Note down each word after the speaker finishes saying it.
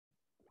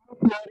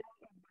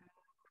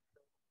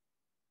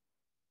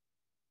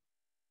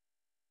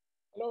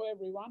Hello,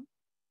 everyone.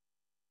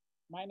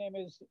 My name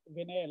is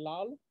Vinay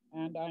Lal,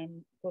 and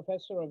I'm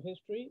professor of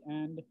history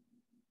and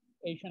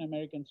Asian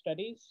American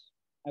Studies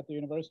at the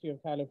University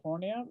of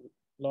California,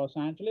 Los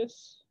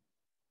Angeles,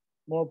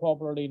 more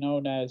popularly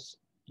known as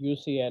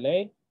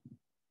UCLA.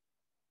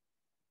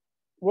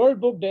 World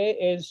Book Day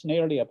is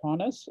nearly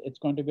upon us. It's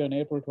going to be on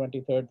April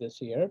 23rd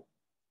this year.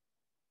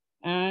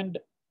 And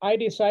I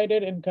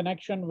decided, in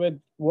connection with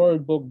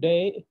World Book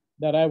Day,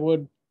 that I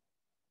would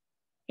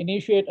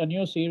initiate a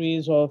new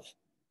series of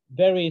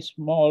very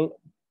small,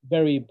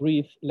 very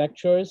brief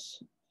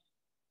lectures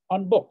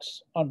on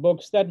books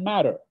books that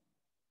matter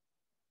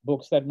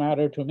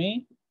to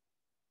me,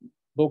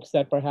 books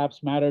that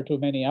perhaps matter to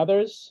many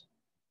others,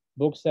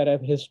 books that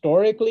have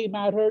historically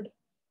mattered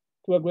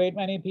to a great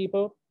many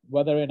people,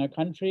 whether in a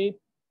country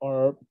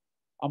or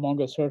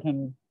among a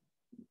certain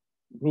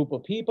group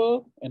of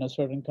people in a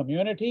certain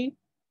community,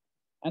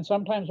 and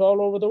sometimes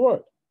all over the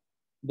world.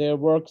 There are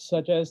works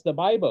such as the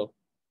Bible,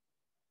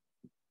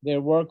 there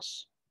are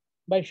works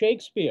by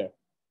Shakespeare,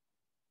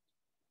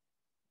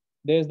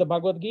 there's the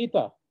Bhagavad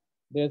Gita,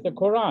 there's the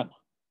Quran.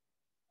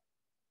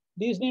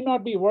 These need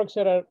not be works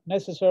that are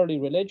necessarily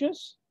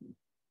religious.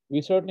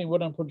 We certainly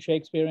wouldn't put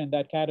Shakespeare in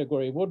that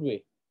category, would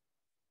we?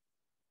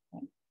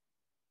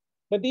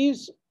 But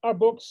these are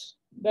books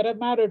that have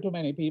mattered to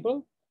many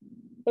people.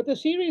 But the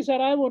series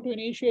that I want to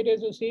initiate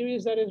is a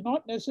series that is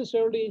not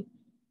necessarily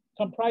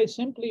comprised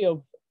simply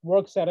of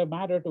works that have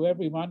mattered to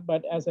everyone,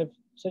 but as I've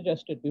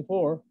suggested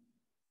before,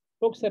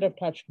 books that have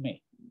touched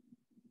me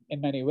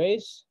in many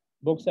ways,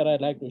 books that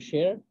I'd like to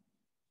share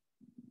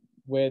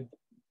with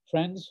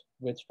friends,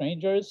 with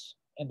strangers,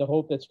 in the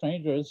hope that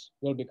strangers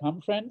will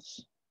become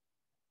friends.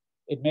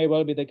 It may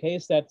well be the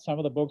case that some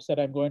of the books that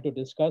I'm going to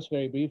discuss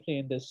very briefly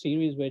in this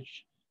series,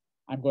 which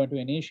I'm going to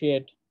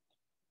initiate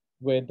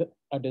with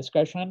a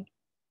discussion,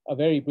 a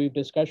very brief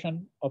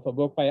discussion of a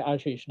book by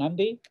Ashish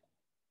Nandi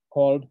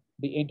called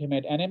The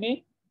Intimate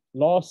Enemy,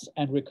 Loss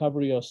and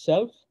Recovery of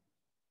Self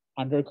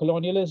Under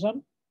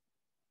Colonialism.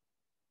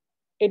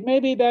 It may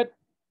be that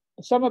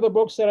some of the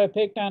books that I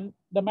picked and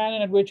the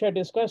manner in which I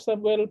discuss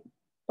them will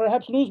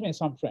perhaps lose me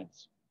some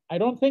friends. I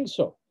don't think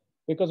so,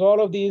 because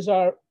all of these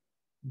are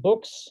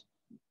books,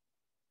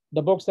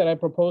 the books that I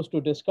propose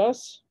to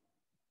discuss.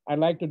 I'd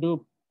like to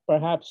do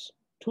perhaps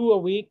 2 a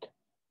week,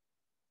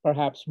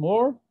 perhaps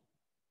more.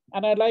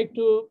 And I'd like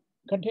to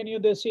continue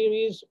this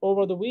series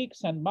over the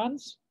weeks and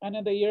months and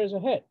in the years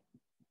ahead,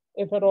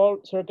 if at all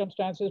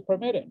circumstances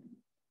permitting.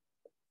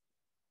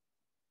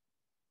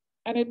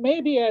 And it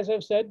may be, as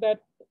I've said, that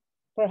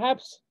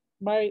perhaps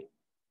my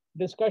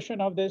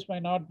discussion of this may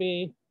not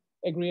be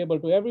agreeable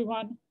to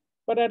everyone,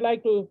 but I'd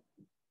like to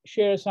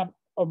share some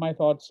of my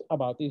thoughts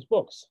about these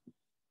books.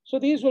 So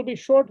these will be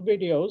short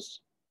videos,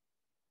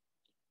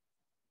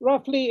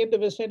 roughly in the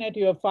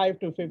vicinity of 5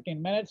 to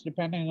 15 minutes,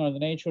 depending on the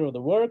nature of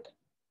the work.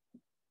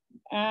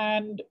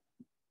 And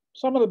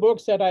some of the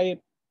books that I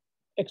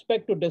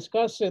expect to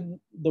discuss in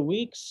the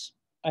weeks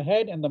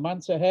ahead, in the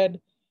months ahead,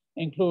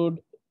 include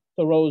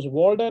Thoreau's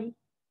Walden,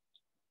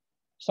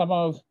 some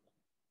of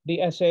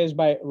the essays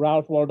by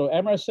Ralph Waldo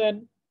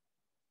Emerson,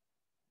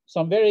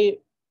 some very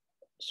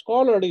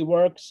scholarly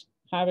works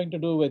having to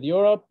do with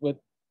Europe, with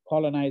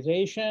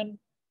colonization,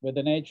 with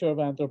the nature of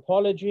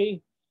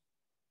anthropology.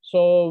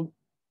 So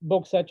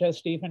books such as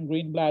Stephen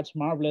Greenblatt's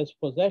Marvelous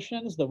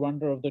Possessions, The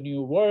Wonder of the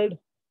New World,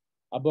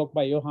 a book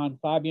by Johann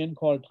Fabian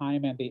called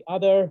Time and the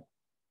Other.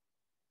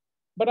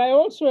 But I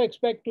also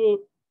expect to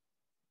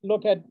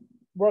look at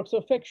works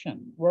of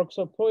fiction, works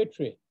of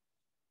poetry,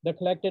 the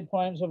collected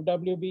poems of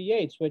W.B.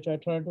 Yeats, which I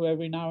turn to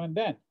every now and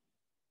then,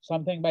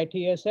 something by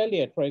T.S.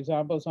 Eliot, for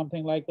example,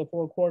 something like the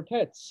Four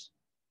Quartets.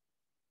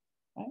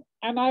 Right?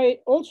 And I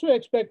also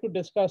expect to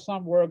discuss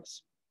some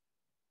works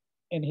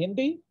in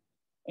Hindi,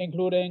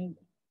 including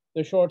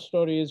the short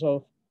stories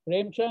of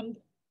Premchand.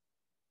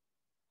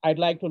 I'd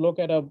like to look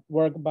at a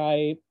work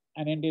by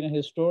an Indian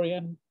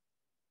historian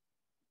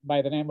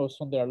by the name of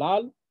Sundar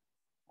Lal.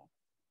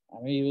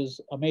 I mean, he was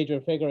a major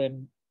figure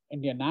in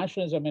Indian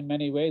nationalism in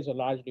many ways, a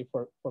largely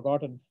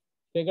forgotten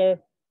figure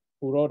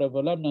who wrote a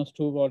voluminous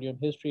 2-volume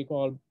history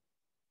called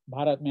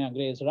Bharat Mein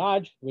Angrez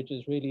Raj, which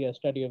is really a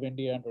study of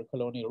India under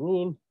colonial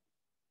rule.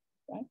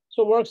 Right?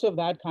 So works of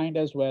that kind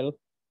as well.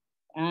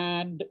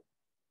 And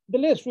the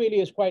list really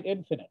is quite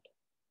infinite.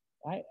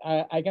 Right?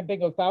 I can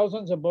think of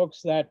thousands of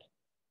books that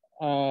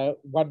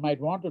one might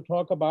want to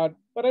talk about,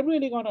 but I'm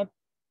really going to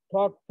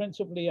talk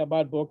principally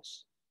about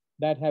books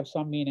that have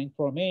some meaning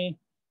for me.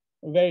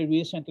 Very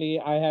recently,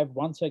 I have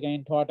once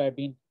again taught. I've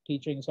been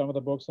teaching some of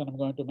the books that I'm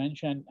going to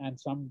mention, and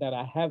some that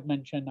I have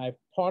mentioned I've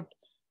taught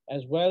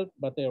as well,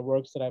 but they are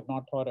works that I've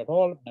not taught at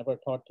all, never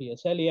taught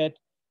T.S. Eliot.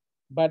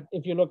 But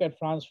if you look at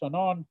Frantz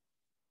Fanon,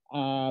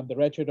 The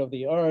Wretched of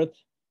the Earth,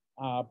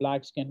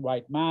 Black Skin,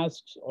 White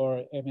Masks,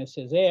 or Aimé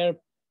Césaire,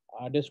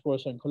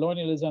 Discourse on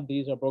Colonialism,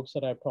 these are books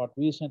that I've taught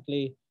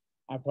recently.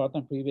 I've taught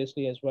them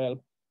previously as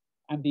well.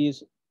 And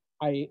these,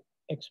 I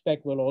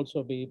expect, will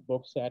also be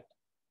books that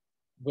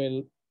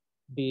will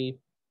be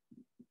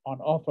on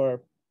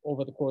offer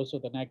over the course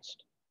of the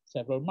next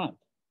several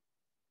months.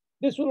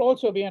 This will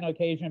also be an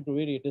occasion to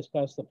really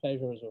discuss the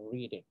pleasures of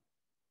reading.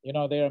 You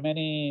know, there are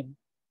many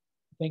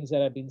things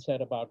that have been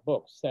said about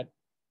books, that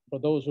for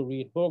those who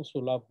read books,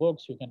 who love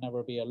books, you can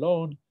never be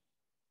alone.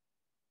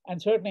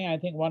 And certainly, I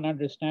think one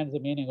understands the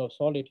meaning of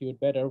solitude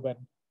better when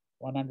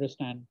one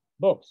understands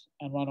books.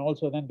 And one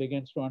also then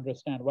begins to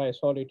understand why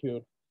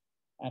solitude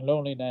and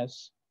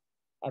loneliness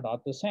are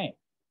not the same.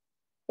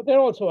 But there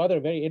are also other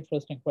very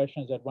interesting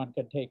questions that one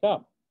can take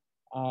up,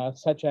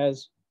 such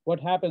as what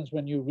happens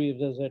when you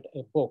revisit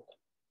a book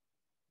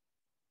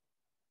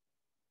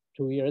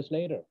 2 years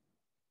later,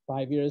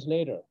 5 years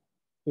later,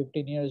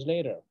 15 years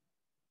later.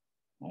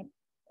 Right?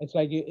 It's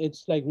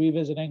like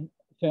revisiting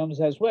films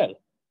as well.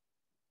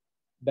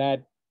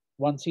 That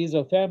one sees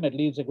a film, it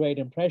leaves a great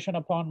impression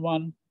upon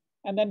one,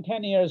 and then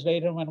 10 years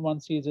later, when one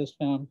sees this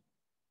film,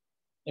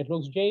 it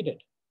looks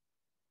jaded.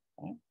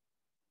 Right?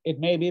 It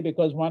may be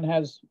because one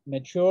has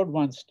matured,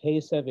 one's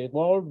tastes have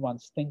evolved,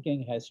 one's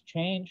thinking has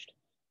changed.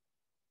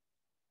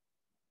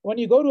 When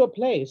you go to a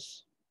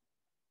place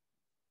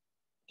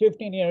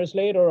 15 years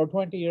later or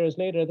 20 years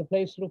later, the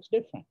place looks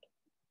different.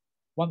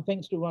 One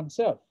thinks to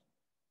oneself.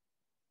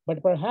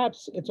 But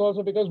perhaps it's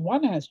also because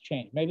one has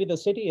changed. Maybe the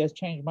city has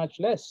changed much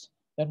less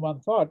than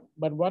one thought,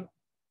 but one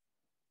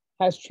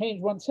has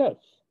changed oneself.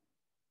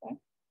 Right?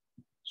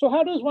 So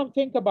how does one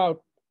think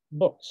about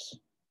books?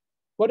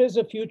 What is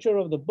the future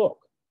of the book?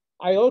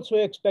 I also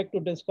expect to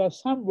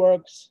discuss some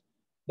works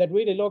that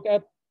really look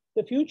at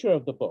the future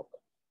of the book.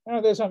 You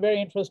know, there's some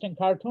very interesting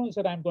cartoons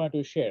that I'm going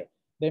to share.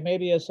 There may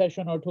be a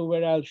session or two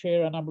where I'll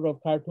share a number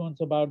of cartoons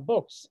about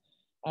books.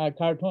 A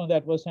cartoon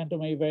that was sent to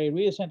me very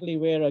recently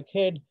where a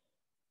kid,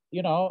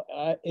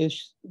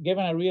 is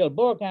given a real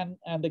book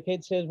and the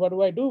kid says, what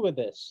do I do with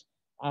this?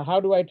 How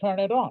do I turn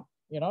it on?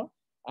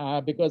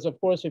 Because of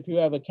course, if you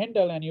have a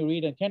Kindle and you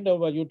read a Kindle,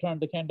 well, you turn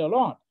the Kindle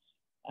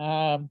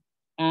on.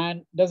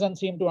 And doesn't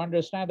seem to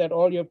understand that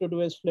all you have to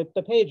do is flip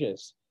the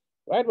pages,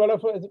 right? Well,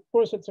 of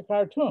course, it's a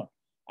cartoon.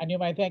 And you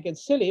might think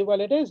it's silly. Well,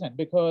 it isn't,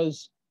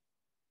 because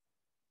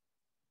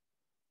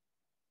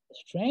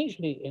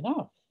strangely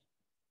enough,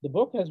 the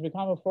book has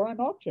become a foreign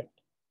object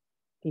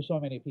to so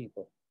many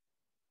people.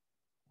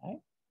 Right?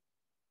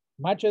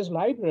 Much as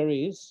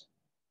libraries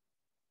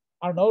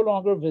are no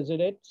longer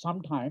visited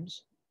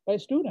sometimes by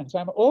students.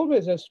 I'm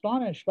always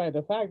astonished by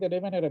the fact that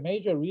even at a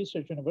major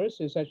research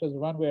university, such as the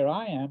one where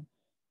I am,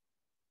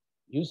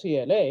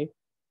 UCLA,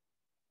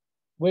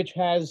 which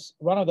has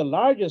one of the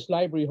largest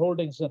library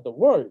holdings in the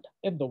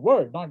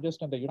world, not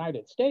just in the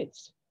United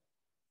States,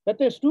 that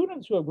there are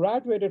students who have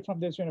graduated from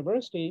this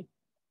university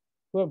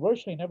who have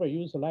virtually never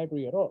used the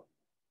library at all.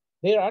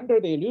 They're under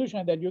the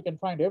illusion that you can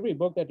find every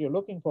book that you're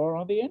looking for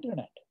on the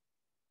internet.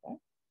 Right?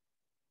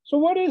 So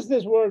what is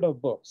this world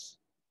of books?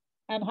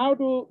 And how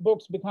do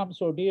books become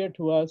so dear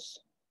to us?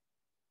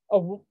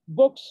 Of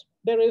books,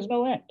 there is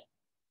no end.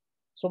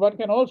 So one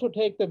can also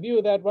take the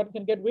view that one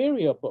can get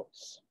weary of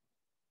books.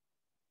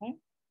 Right?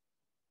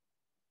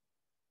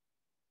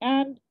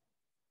 And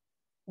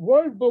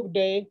World Book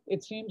Day,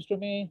 it seems to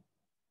me,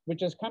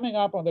 which is coming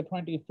up on the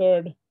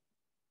 23rd,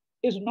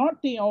 is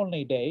not the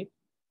only day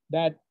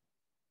that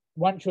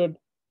one should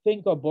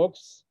think of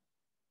books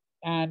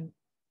and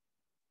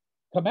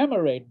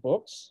commemorate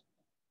books.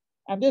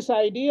 And this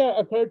idea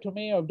occurred to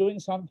me of doing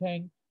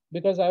something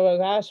because I was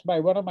asked by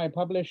one of my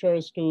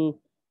publishers to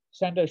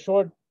send a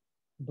short,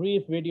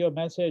 brief video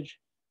message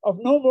of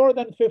no more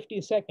than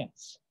 50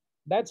 seconds.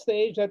 That's the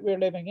age that we're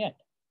living in,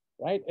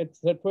 right? It's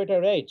the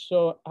Twitter age.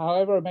 So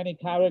however many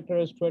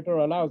characters Twitter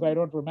allows, I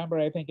don't remember,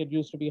 I think it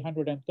used to be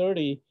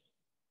 130.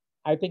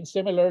 I think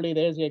similarly,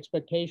 there's the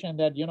expectation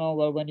that,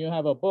 well, when you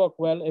have a book,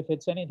 well, if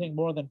it's anything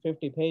more than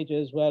 50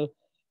 pages, well,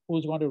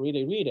 who's going to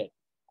really read it?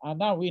 And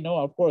now we know,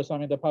 of course,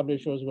 the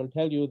publishers will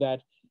tell you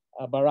that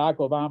Barack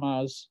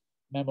Obama's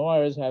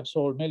memoirs have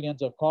sold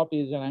millions of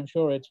copies, and I'm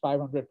sure it's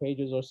 500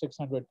 pages or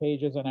 600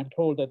 pages, and I'm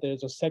told that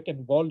there's a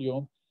second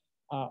volume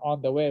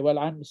on the way. Well,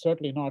 I'm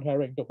certainly not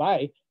hurrying to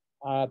buy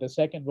the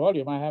second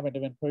volume. I haven't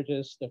even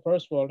purchased the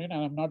first volume,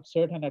 and I'm not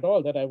certain at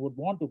all that I would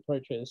want to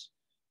purchase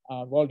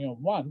volume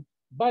 1.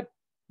 But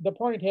the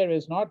point here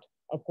is not,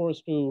 of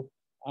course, to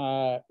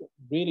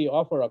really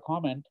offer a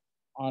comment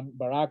on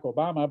Barack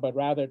Obama, but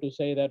rather to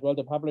say that, well,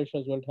 the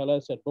publishers will tell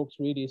us that books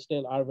really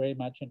still are very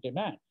much in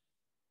demand.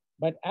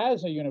 But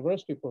as a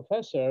university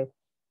professor,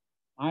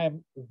 I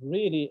am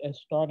really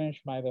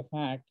astonished by the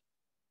fact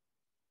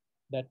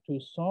that to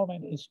so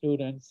many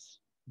students,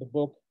 the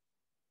book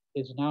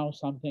is now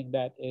something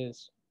that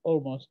is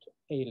almost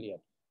alien.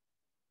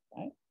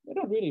 Right? They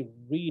don't really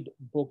read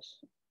books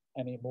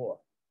anymore.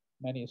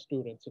 Many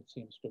students, it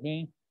seems to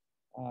me,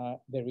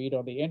 they read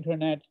on the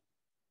internet,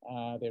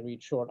 they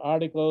read short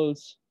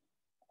articles,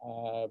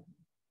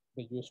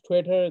 they use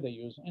Twitter, they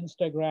use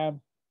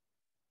Instagram.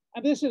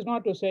 And this is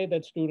not to say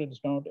that students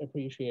don't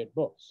appreciate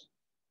books.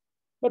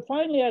 But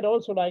finally, I'd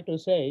also like to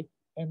say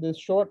in this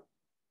short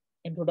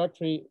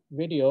introductory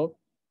video,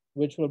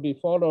 which will be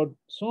followed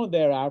soon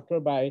thereafter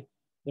by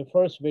the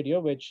first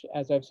video, which,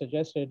 as I've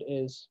suggested,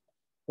 is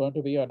going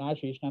to be on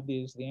Ashish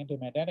Nandi's The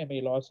Intimate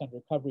Enemy, Loss and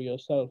Recover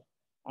Yourself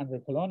Under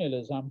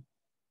Colonialism.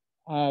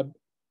 I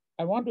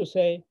want to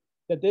say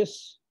that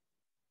this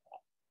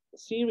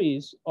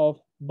series of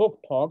book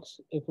talks,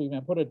 if we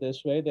may put it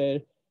this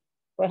way,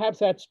 perhaps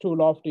that's too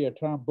lofty a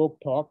term, book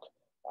talk,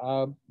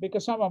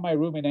 because some of my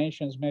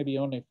ruminations may be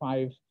only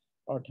 5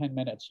 or 10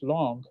 minutes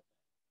long.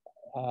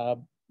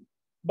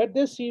 But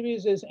this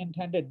series is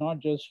intended not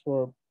just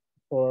for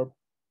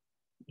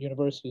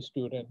university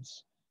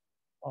students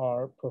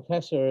or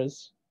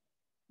professors.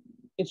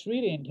 It's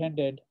really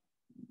intended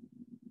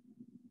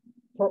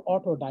for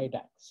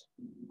autodidacts.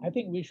 I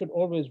think we should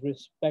always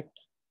respect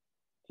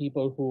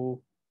people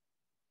who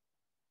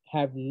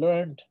have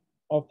learned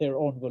of their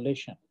own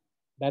volition.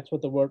 That's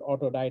what the word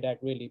autodidact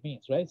really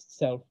means, right?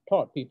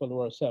 Self-taught, people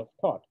who are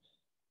self-taught.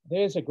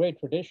 There is a great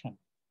tradition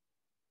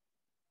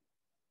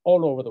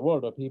all over the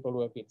world of people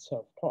who have been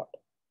self-taught.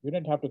 You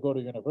didn't have to go to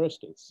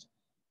universities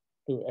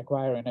to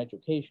acquire an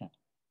education.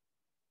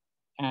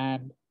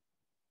 And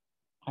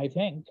I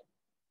think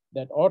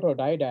that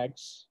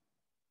autodidacts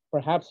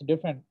perhaps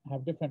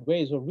have different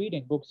ways of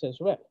reading books as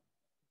well,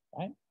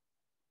 right?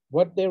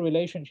 What their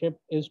relationship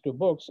is to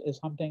books is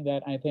something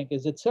that I think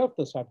is itself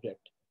the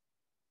subject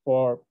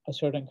for a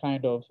certain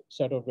kind of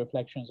set of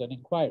reflections and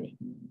inquiry.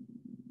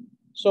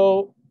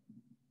 So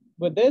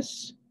with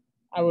this,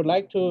 I would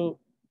like to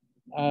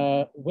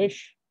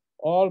wish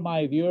all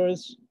my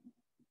viewers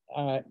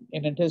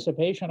in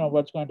anticipation of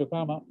what's going to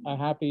come a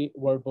happy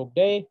World Book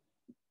Day.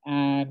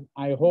 And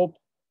I hope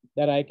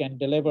that I can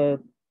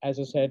deliver, as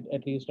I said,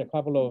 at least a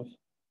couple of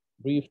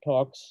brief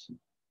talks,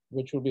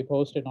 which will be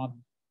posted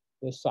on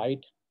this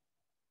site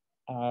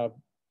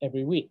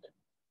every week.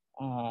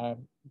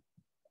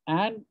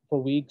 And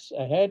for weeks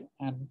ahead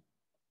and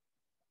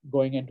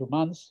going into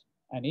months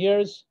and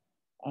years.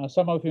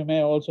 Some of you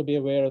may also be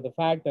aware of the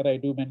fact that I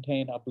do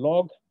maintain a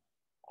blog.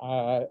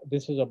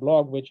 This is a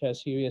blog which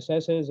has serious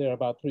essays. There are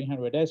about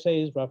 300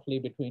 essays, roughly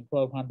between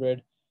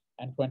 1,200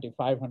 and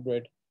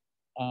 2,500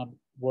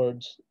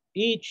 words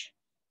each.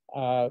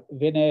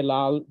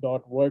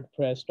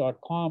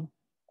 VinayLal.wordpress.com.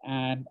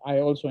 And I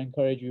also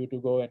encourage you to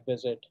go and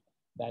visit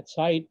that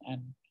site,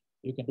 and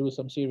you can do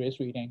some serious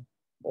reading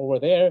over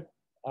there.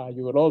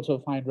 You will also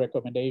find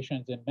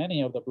recommendations in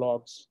many of the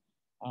blogs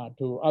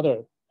to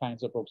other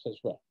kinds of books as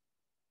well.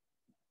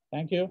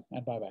 Thank you,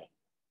 and bye-bye.